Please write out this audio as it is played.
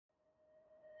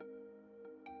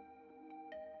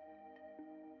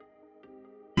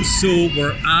So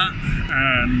we're at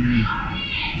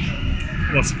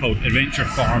what's it called? Adventure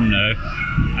Farm now.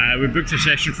 We booked a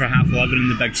session for 11:30 in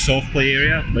the big soft play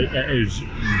area. Like, it is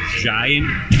giant.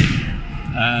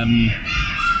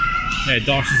 Yeah,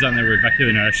 Darcy's in there with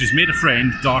Vicky now. She's made a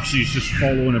friend. Darcy's just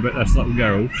following about this little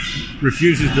girl.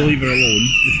 Refuses to leave her alone.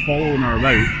 Just following her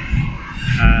about.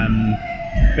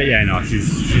 But yeah, no,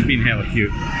 she's been hella cute.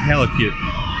 Hella cute.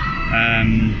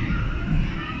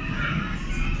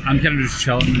 I'm kind of just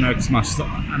chilling now because my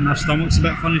stomach's a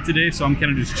bit funny today, so I'm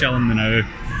kind of just chilling now.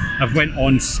 I've went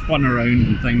on, spun around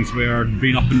and things where I've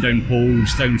been up and down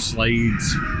poles, down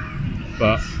slides,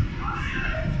 but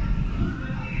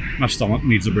my stomach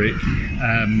needs a break.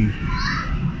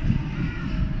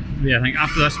 Yeah, I think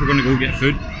after this we're going to go get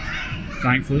food,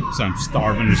 thankfully, so I'm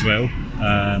starving as well.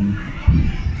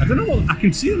 I don't know what, I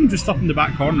can see them just up in the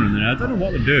back corner in there. I don't know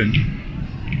what they're doing.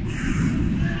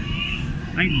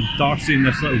 I think Darcy and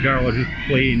this little girl are just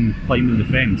playing, climbing the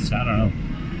fence. I don't know.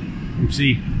 We'll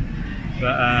see.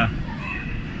 But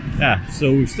yeah,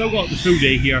 so we've still got the full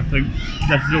day here. I think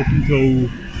this is open till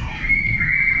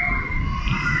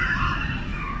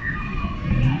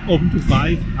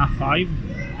 5, half 5.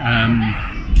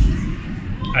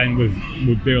 And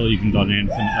we've barely even done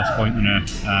anything at this point now.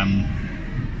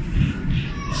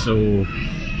 So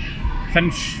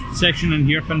finish session in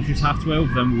here finishes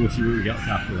 12:30, then we'll see what we get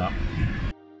after that.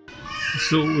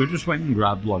 So we just went and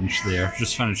grabbed lunch there,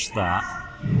 just finished that,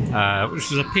 which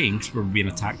was a pain because we were being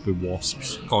attacked by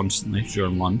wasps constantly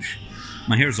during lunch.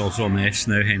 My hair's also a mess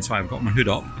now, hence why I've got my hood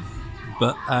up.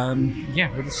 But yeah,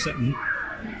 we're just sitting.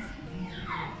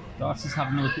 Darcy's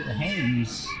having a look at the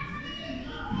hens.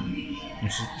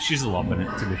 She's loving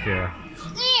it, to be fair.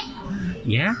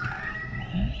 Yeah?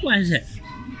 What is it?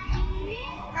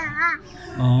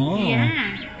 Oh.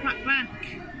 Yeah, quack back.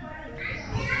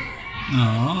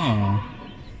 Oh.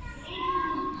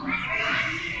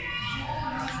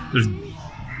 There's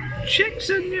chicks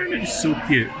in there and it's so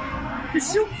cute.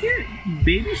 It's so cute.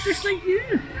 Babies just like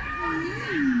you.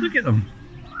 Look at them.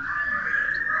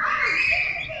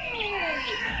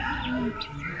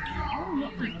 Oh,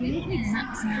 look, my babies,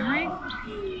 that's nice.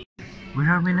 Where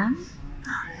are we now?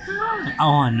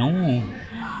 Oh, I know.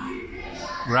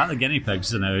 We're at the guinea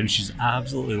pigs now and she's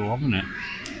absolutely loving it.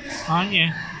 Aren't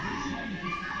you?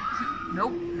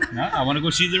 Nope. No, I want to go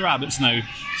see the rabbits now.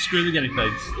 Screw the guinea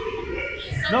pigs.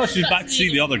 No, she's back to see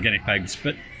the other guinea pigs,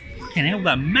 but fucking hell,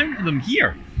 the amount of them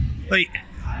here. Like,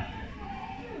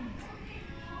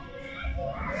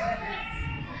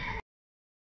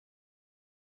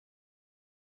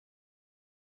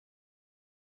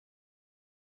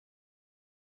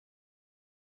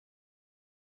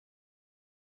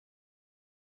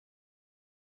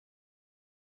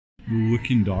 the look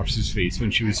in Darcy's face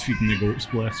when she was feeding the goats,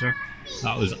 bless her.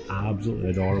 That was absolutely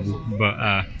adorable.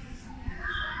 But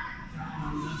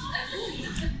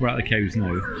we're at the cows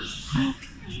now.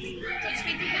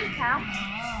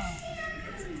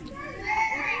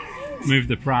 Move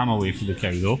the pram away for the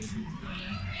cow though.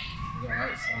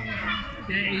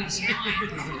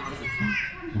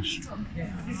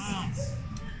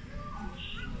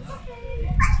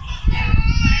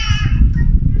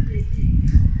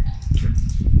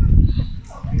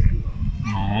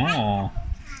 Oh.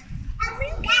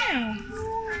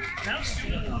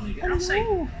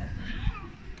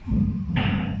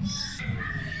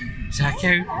 Is that a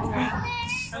cow?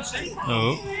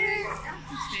 Oh.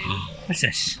 What's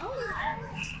this?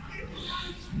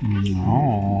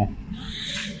 Oh.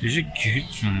 These are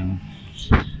cute ones.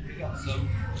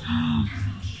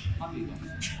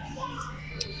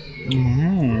 Hello.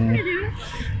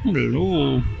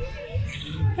 Hello.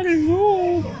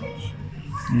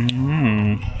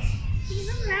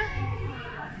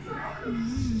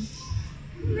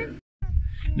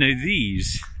 Now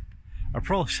these are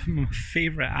probably some of my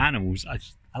favourite animals. I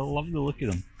love the look of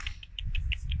them.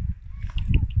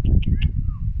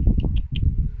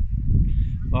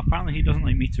 Well, apparently he doesn't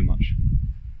like me too much.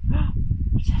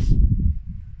 What's this?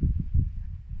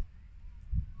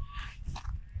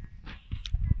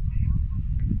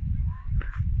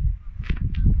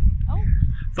 Oh.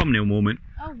 Thumbnail moment.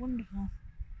 Oh, wonderful.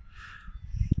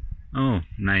 Oh,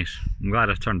 nice. I'm glad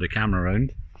I turned the camera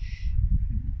around.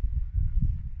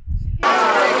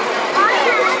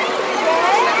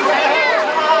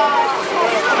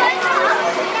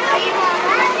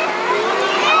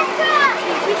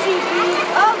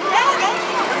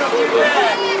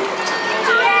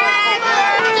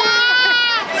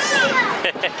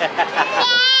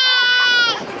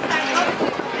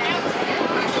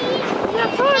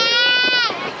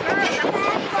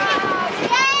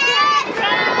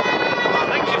 I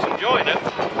think she's enjoying it.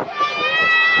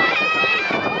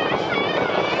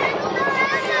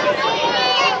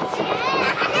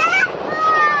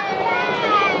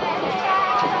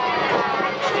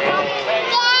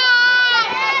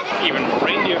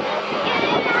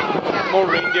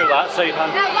 Reindeer that side,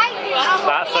 hun.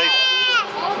 That side.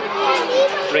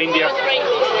 Reindeer.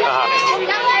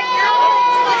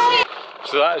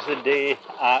 So that is the day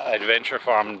at Adventure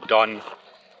Farm done.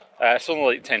 It's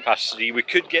only like 3:10. We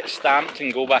could get stamped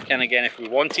and go back in again if we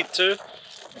wanted to,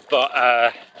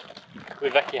 but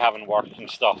with Vicky having work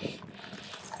and stuff,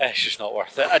 it's just not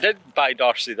worth it. I did buy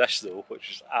Darcy this though,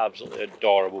 which is absolutely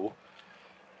adorable.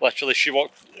 Literally, she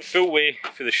walked full way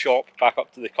through the shop back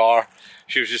up to the car.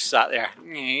 She was just sat there,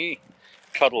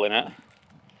 cuddling it.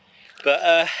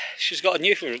 But she's got a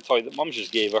new favourite toy that Mum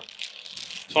just gave her.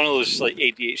 It's one of those like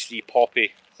ADHD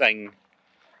poppy thing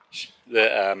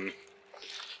that in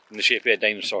the shape of a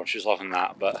dinosaur. She's loving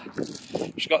that, but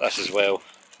she's got this as well,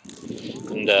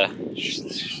 and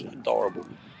she's adorable.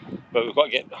 But we've got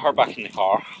to get her back in the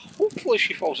car. Hopefully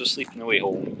she falls asleep on the way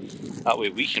home. That way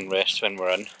we can rest when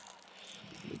we're in.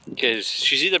 Because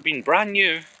she's either been brand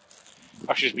new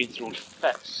or she's been thrown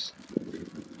fits.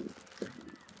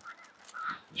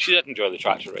 She did enjoy the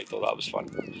tractor ride though, that was fun.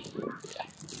 Yeah.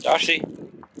 Darcy,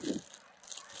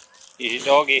 he's a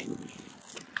doggy.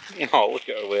 Oh, look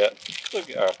at her wait. Look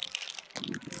at her.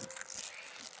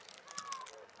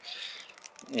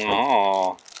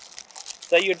 Oh, is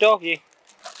that your doggy?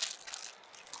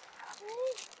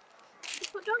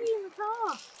 Put doggy in the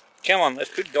car. Come on,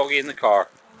 let's put doggy in the car.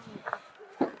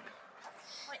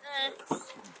 Right there.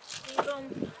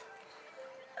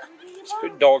 Let's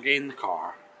put doggy in the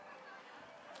car.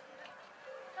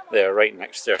 There, right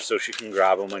next to her, so she can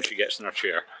grab him when she gets in her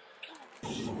chair.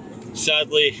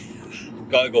 Sadly,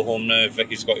 gotta go home now.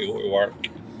 Vicky's got to go to work.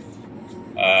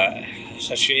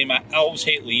 It's a shame. I always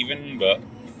hate leaving, but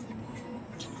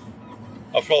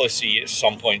I'll probably see you at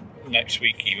some point next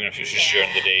week, even if it's just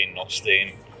during the day and not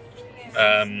staying.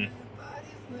 But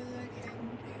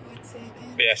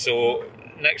yeah, so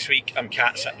next week I'm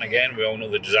cat sitting again. We all know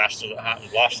the disaster that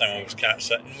happened last time I was cat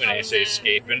sitting when I say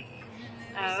escaping.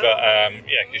 Oh. But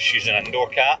yeah, because she's an indoor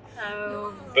cat.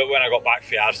 Oh. But when I got back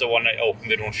for Asda one night, I opened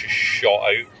the door and she shot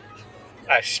out.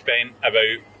 I spent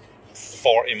about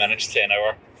 40 minutes to an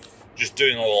hour just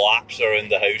doing laps around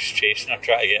the house, chasing her,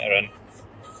 trying to get her in.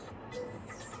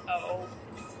 Oh.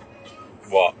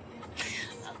 What?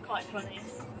 That's quite funny. I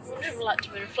would have liked to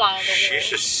have been a fly on the wall. She's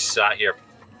just sat here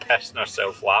pissing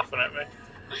herself laughing at me.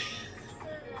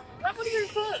 That would have been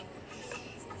fun.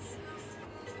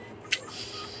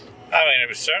 I mean, it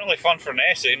was certainly fun for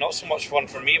Nessie, not so much fun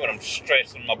for me when I'm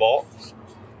stressing my box.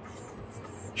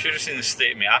 Should have seen the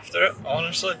state of me after it,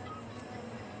 honestly.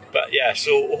 But yeah,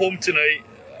 so home tonight.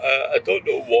 I don't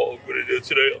know what I'm going to do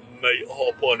tonight. I might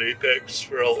hop on Apex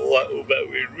for a little bit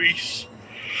with Reese.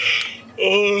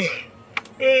 I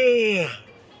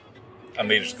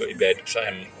may just go to bed because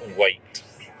I'm wiped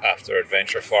after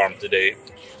Adventure Farm today.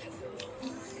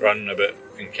 Running about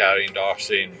and carrying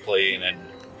Darcy and playing and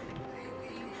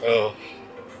oh,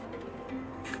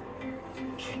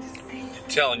 I'm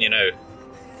telling you now,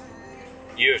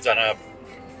 you have done a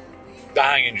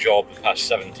banging job the past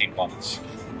 17 months.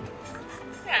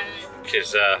 Yeah.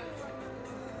 Because a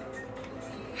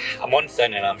month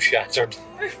in and I'm shattered.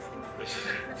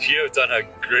 You have done a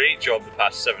great job the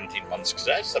past 17 months, because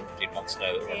that's 17 months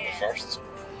now that we're in the first.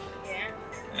 Yeah.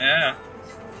 Yeah.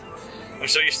 I'm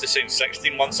so used to saying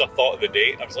 16 months, I thought of the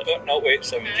date. I was like, oh no, wait,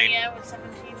 17. No, yeah, we're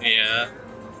 17. Yeah.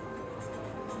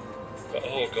 But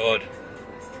oh god.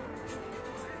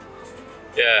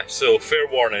 Yeah, so fair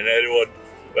warning, anyone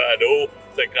that I know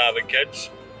thinking of having kids,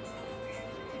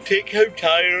 take how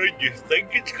tiring you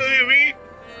think it's going to be,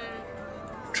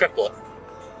 triple it.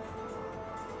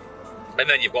 And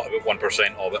then you've got about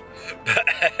 1% of it. But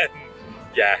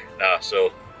yeah, nah,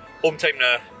 so home time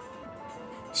now.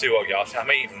 See what I get. I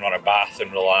might even run a bath and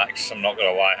relax. I'm not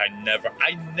gonna lie, I never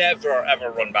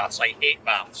ever run baths. I hate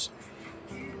baths.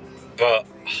 But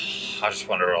I just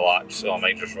want to relax, so I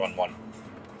might just run one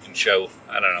and chill.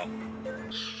 I don't know.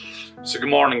 So good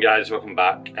morning guys, welcome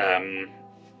back.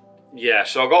 Yeah,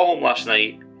 so I got home last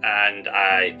night and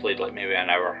I played like maybe an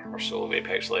hour or so of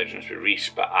Apex Legends with Reese,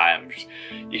 but I am just,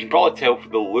 you can probably tell from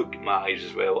the look in my eyes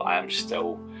as well, I am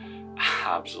still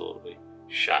absolutely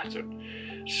shattered.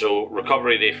 So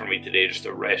recovery day for me today, just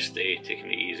a rest day, taking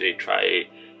it easy, try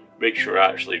make sure I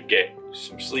actually get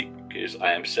some sleep because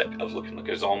I am sick of looking like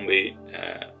a zombie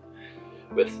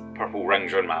with purple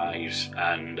rings around my eyes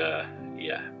and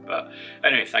yeah. But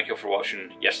anyway, thank you for watching.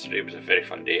 Yesterday was a very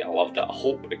fun day. I loved it. I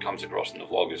hope it comes across in the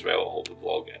vlog as well. I hope the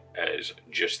vlog is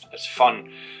just as fun.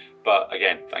 But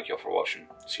again, thank you all for watching.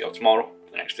 See you all tomorrow,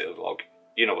 the next day of the vlog.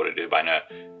 You know what to do by now.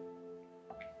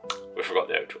 We forgot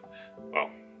the outro. Well,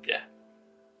 yeah.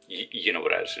 You know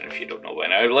what it is, and if you don't know by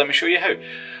now, let me show you how.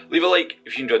 Leave a like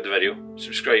if you enjoyed the video,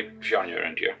 subscribe if you are new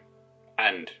around here,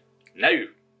 And now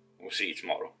we'll see you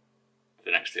tomorrow for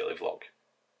the next daily vlog.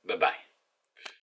 Bye bye.